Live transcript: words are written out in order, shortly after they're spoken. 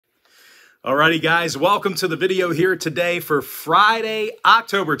Alrighty guys, welcome to the video here today for Friday,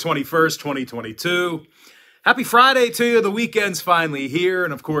 October 21st, 2022. Happy Friday to you. The weekend's finally here.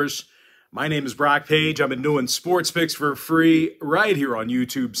 And of course, my name is Brock Page. I've been doing sports picks for free right here on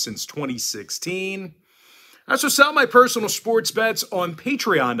YouTube since 2016. I also sell my personal sports bets on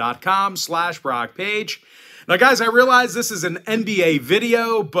patreon.com/BrockPage. Now guys, I realize this is an NBA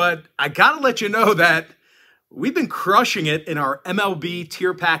video, but I gotta let you know that we've been crushing it in our MLB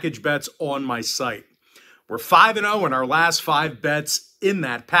tier package bets on my site. We're 5-0 in our last 5 bets in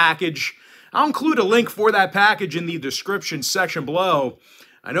that package. I'll include a link for that package in the description section below.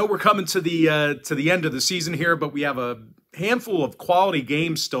 I know we're coming to the end of the season here, but we have a handful of quality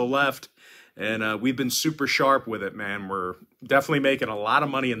games still left, and we've been super sharp with it, man. We're definitely making a lot of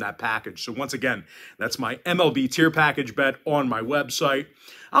money in that package. So once again, that's my MLB tier package bet on my website.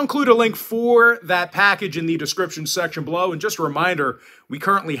 I'll include a link for that package in the description section below. And just a reminder, we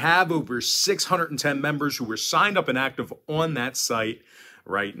currently have over 610 members who are signed up and active on that site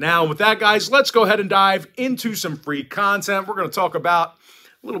right now. With that, guys, let's go ahead and dive into some free content. We're going to talk about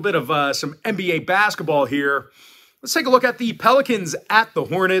a little bit of some NBA basketball here. Let's take a look at the Pelicans at the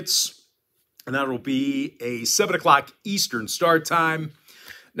Hornets. And that'll be a 7 o'clock Eastern start time.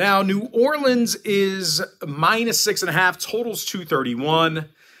 Now, New Orleans is -6.5, totals 231.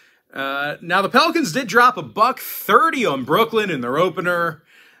 Now, the Pelicans did drop a $130 on Brooklyn in their opener.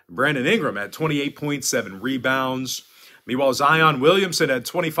 Brandon Ingram had 28.7 rebounds. Meanwhile, Zion Williamson had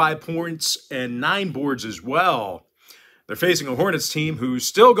 25 points and 9 boards as well. They're facing a Hornets team who's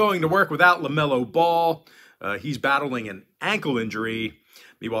still going to work without LaMelo Ball. He's battling an ankle injury.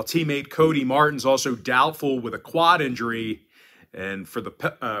 Meanwhile, teammate Cody Martin's also doubtful with a quad injury. And for the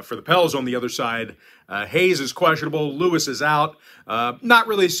Pels on the other side, Hayes is questionable. Lewis is out. Not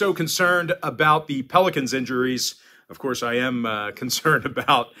really so concerned about the Pelicans' injuries. Of course, I am concerned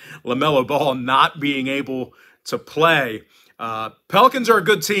about LaMelo Ball not being able to play. Pelicans are a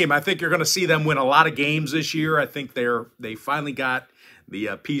good team. I think you're going to see them win a lot of games this year. I think they finally got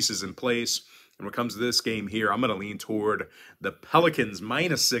the pieces in place. And when it comes to this game here, I'm going to lean toward the Pelicans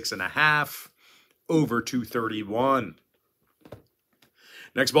 -6.5 over 231.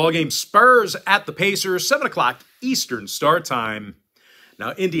 Next ball game, Spurs at the Pacers, 7 o'clock Eastern start time.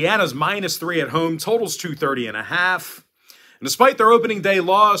 Now, Indiana's -3 at home, totals 230.5. And despite their opening day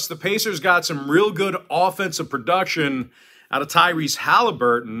loss, the Pacers got some real good offensive production out of Tyrese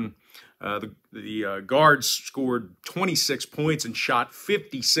Halliburton. The guards scored 26 points and shot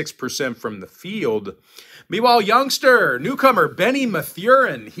 56% from the field. Meanwhile, newcomer Benny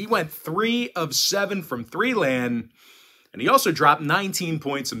Mathurin, he went 3 of 7 from three-land. And he also dropped 19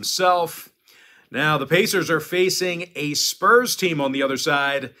 points himself. Now, the Pacers are facing a Spurs team on the other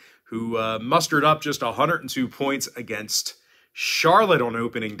side who mustered up just 102 points against Charlotte on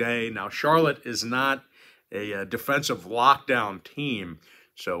opening day. Now, Charlotte is not a defensive lockdown team.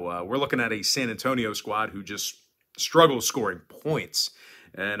 So we're looking at a San Antonio squad who just struggles scoring points.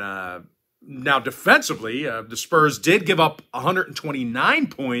 And now defensively, the Spurs did give up 129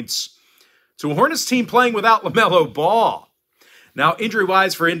 points to a Hornets team playing without LaMelo Ball. Now,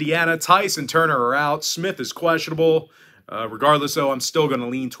 injury-wise for Indiana, Tice and Turner are out. Smith is questionable. Regardless, though, I'm still going to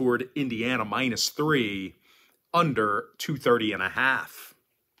lean toward Indiana -3 under 230.5.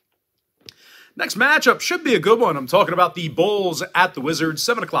 Next matchup should be a good one. I'm talking about the Bulls at the Wizards,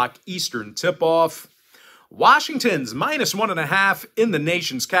 7 o'clock Eastern tip-off. Washington's -1.5 in the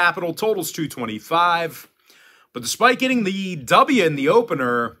nation's capital, totals 225. But despite getting the W in the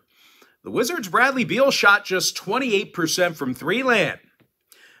opener, the Wizards' Bradley Beal shot just 28% from three-land.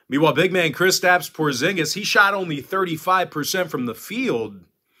 Meanwhile, big man Kristaps Porzingis, he shot only 35% from the field.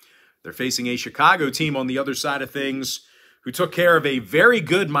 They're facing a Chicago team on the other side of things who took care of a very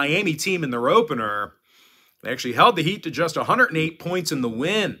good Miami team in their opener. They actually held the Heat to just 108 points in the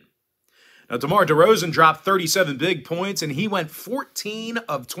win. Now, DeMar DeRozan dropped 37 big points, and he went 14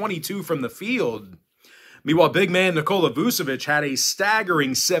 of 22 from the field. Meanwhile, big man Nikola Vucevic had a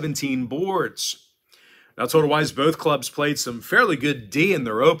staggering 17 boards. Now, total-wise, both clubs played some fairly good D in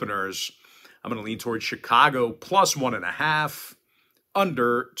their openers. I'm going to lean towards Chicago +1.5,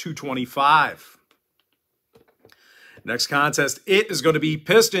 under 225. Next contest, it is going to be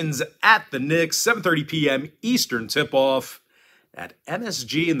Pistons at the Knicks, 7:30 p.m. Eastern tip-off at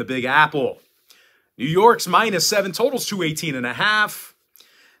MSG in the Big Apple. New York's -7, totals 218.5.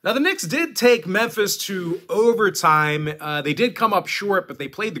 Now, the Knicks did take Memphis to overtime. They did come up short, but they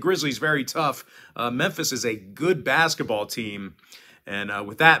played the Grizzlies very tough. Memphis is a good basketball team. And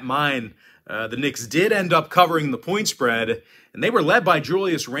with that in mind, the Knicks did end up covering the point spread. And they were led by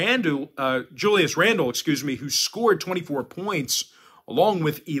Julius Randle, who scored 24 points along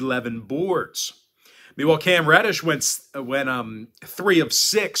with 11 boards. Meanwhile, Cam Reddish went 3 of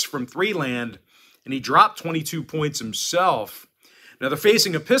 6 from three-land, and he dropped 22 points himself. Now, they're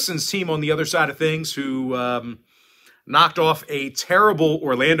facing a Pistons team on the other side of things who knocked off a terrible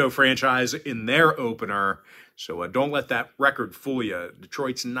Orlando franchise in their opener. So don't let that record fool you.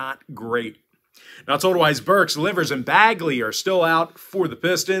 Detroit's not great. Now, total-wise, Burks, Livers, and Bagley are still out for the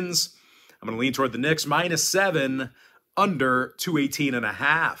Pistons. I'm going to lean toward the Knicks, -7, under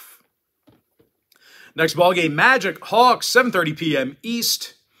 218.5. Next ballgame, Magic, Hawks, 7:30 p.m.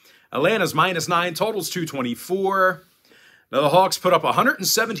 East. Atlanta's -9, totals 224. Now, the Hawks put up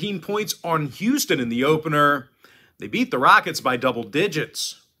 117 points on Houston in the opener. They beat the Rockets by double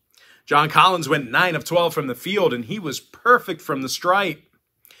digits. John Collins went 9 of 12 from the field, and he was perfect from the stripe.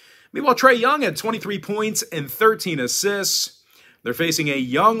 Meanwhile, Trae Young had 23 points and 13 assists. They're facing a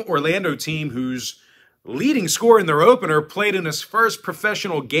young Orlando team whose leading scorer in their opener played in his first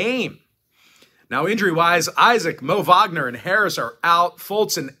professional game. Now, injury-wise, Isaac, Mo Wagner, and Harris are out.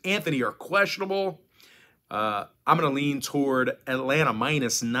 Fultz and Anthony are questionable. I'm going to lean toward Atlanta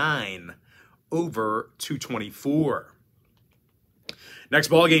 -9 over 224. Next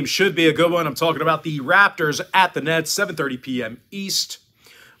ballgame should be a good one. I'm talking about the Raptors at the Nets, 7:30 p.m. East.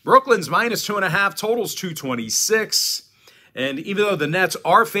 Brooklyn's -2.5, totals 226. And even though the Nets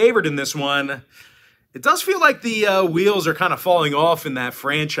are favored in this one, it does feel like the wheels are kind of falling off in that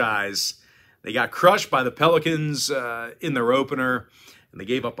franchise. They got crushed by the Pelicans in their opener, and they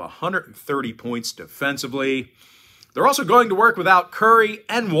gave up 130 points defensively. They're also going to work without Curry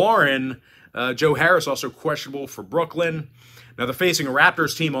and Warren. Joe Harris also questionable for Brooklyn. Now, they're facing a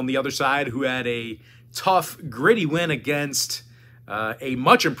Raptors team on the other side who had a tough, gritty win against a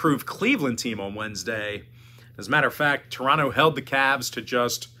much-improved Cleveland team on Wednesday. As a matter of fact, Toronto held the Cavs to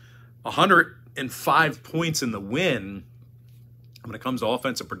just 105 points in the win. When it comes to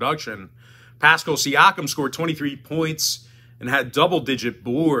offensive production, Pascal Siakam scored 23 points and had double-digit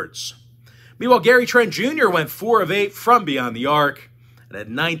boards. Meanwhile, Gary Trent Jr. went 4 of 8 from beyond the arc and had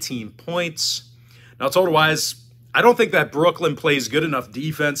 19 points. Now, total-wise, I don't think that Brooklyn plays good enough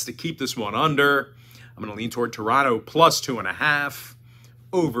defense to keep this one under. I'm going to lean toward Toronto +2.5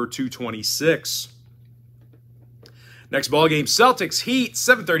 over 226. Next ballgame, Celtics Heat,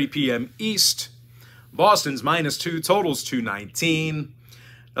 7:30 p.m. East. Boston's -2, totals 219.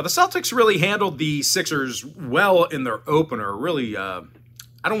 Now, the Celtics really handled the Sixers well in their opener. Really, I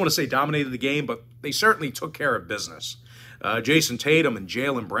don't want to say dominated the game, but they certainly took care of business. Jason Tatum and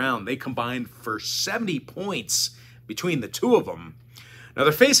Jaylen Brown, they combined for 70 points between the two of them. Now,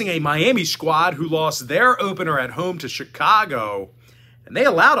 they're facing a Miami squad who lost their opener at home to Chicago, and they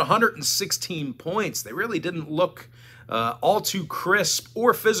allowed 116 points. They really didn't look all too crisp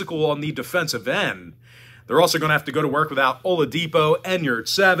or physical on the defensive end. They're also going to have to go to work without Oladipo and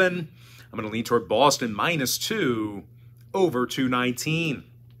Yurtseven. I'm going to lean toward Boston -2 over 219.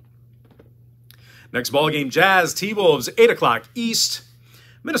 Next ballgame, Jazz, T-Wolves, 8 o'clock East.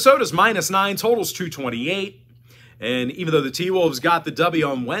 Minnesota's -9, totals 228. And even though the T-Wolves got the W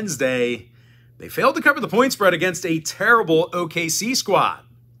on Wednesday, they failed to cover the point spread against a terrible OKC squad.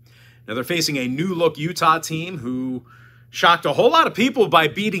 Now, they're facing a new-look Utah team who shocked a whole lot of people by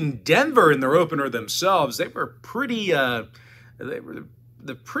beating Denver in their opener themselves. They were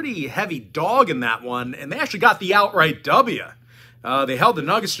the pretty heavy dog in that one, and they actually got the outright W. They held the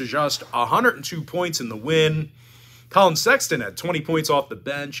Nuggets to just 102 points in the win. Colin Sexton had 20 points off the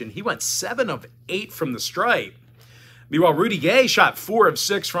bench, and he went 7 of 8 from the stripe. Meanwhile, Rudy Gay shot 4 of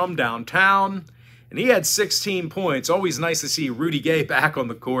 6 from downtown, and he had 16 points. Always nice to see Rudy Gay back on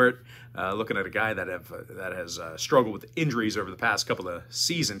the court. Looking at a guy that has struggled with injuries over the past couple of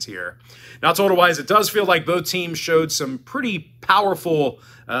seasons here. Now, total-wise, it does feel like both teams showed some pretty powerful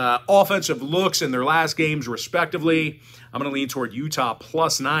offensive looks in their last games, respectively. I'm going to lean toward Utah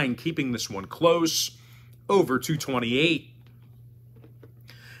 +9, keeping this one close, over 228.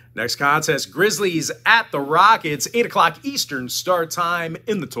 Next contest, Grizzlies at the Rockets, 8 o'clock Eastern start time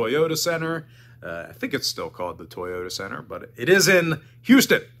in the Toyota Center. I think it's still called the Toyota Center, but it is in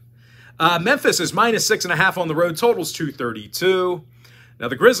Houston. Memphis is -6.5 on the road, totals 232. Now,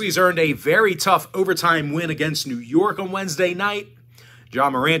 the Grizzlies earned a very tough overtime win against New York on Wednesday night.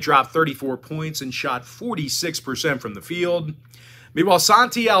 John Morant dropped 34 points and shot 46% from the field. Meanwhile,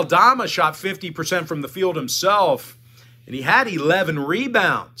 Santi Aldama shot 50% from the field himself, and he had 11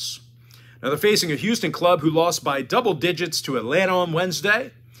 rebounds. Now, they're facing a Houston club who lost by double digits to Atlanta on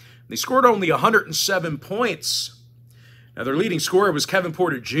Wednesday. They scored only 107 points. Now, their leading scorer was Kevin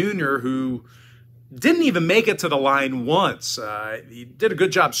Porter Jr., who didn't even make it to the line once. He did a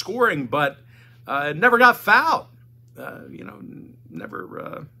good job scoring, but never got fouled.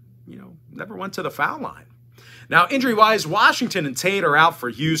 never went to the foul line. Now, injury-wise, Washington and Tate are out for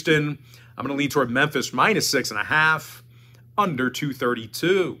Houston. I'm going to lean toward Memphis -6.5, under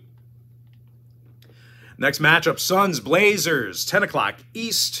 232. Next matchup, Suns-Blazers, 10 o'clock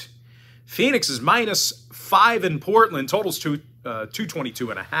East. Phoenix is -5 in Portland, totals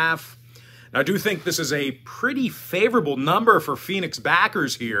 222.5. Now, I do think this is a pretty favorable number for Phoenix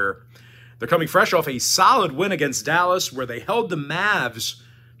backers here. They're coming fresh off a solid win against Dallas, where they held the Mavs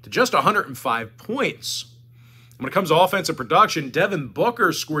to just 105 points. When it comes to offensive production, Devin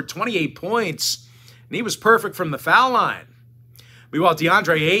Booker scored 28 points, and he was perfect from the foul line. Meanwhile,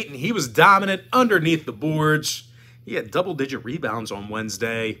 DeAndre Ayton, he was dominant underneath the boards. He had double-digit rebounds on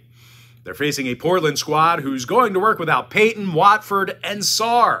Wednesday. They're facing a Portland squad who's going to work without Payton, Watford, and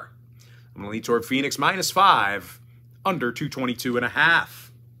Sarr. I'm going to lean toward Phoenix -5, under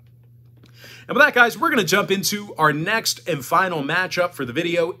 222.5. And with that, guys, we're going to jump into our next and final matchup for the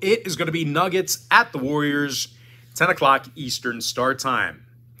video. It is going to be Nuggets at the Warriors, 10 o'clock Eastern start time.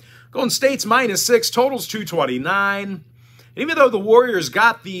 Golden State's -6, totals 229. And even though the Warriors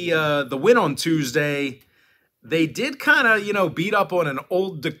got the win on Tuesday, they did kind of, beat up on an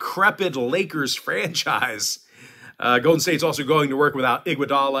old, decrepit Lakers franchise. Golden State's also going to work without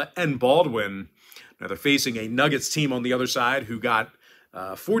Iguodala and Baldwin. Now they're facing a Nuggets team on the other side who got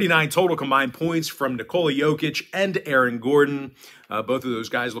 49 total combined points from Nikola Jokic and Aaron Gordon. Both of those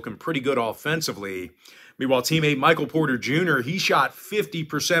guys looking pretty good offensively. Meanwhile, teammate Michael Porter Jr., he shot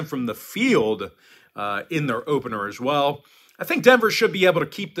 50% from the field in their opener as well. I think Denver should be able to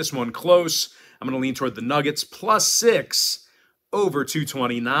keep this one close. I'm going to lean toward the Nuggets +6 over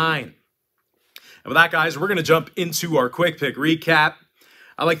 229. And with that, guys, we're going to jump into our quick pick recap.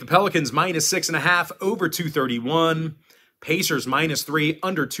 I like the Pelicans -6.5 over 231. Pacers -3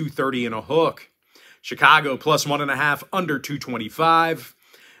 under 230 and a hook. Chicago +1.5 under 225.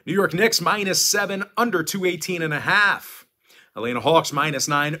 New York Knicks -7 under 218.5. Atlanta Hawks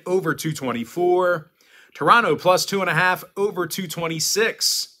 -9 over 224. Toronto +2.5 over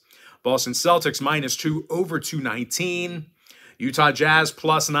 226. Boston Celtics -2 over 219. Utah Jazz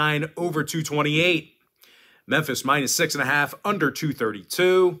 +9 over 228. Memphis -6.5 under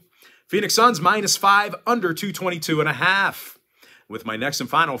 232. Phoenix Suns -5 under 222.5. With my next and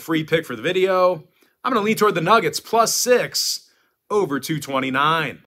final free pick for the video, I'm going to lean toward the Nuggets +6 over 229.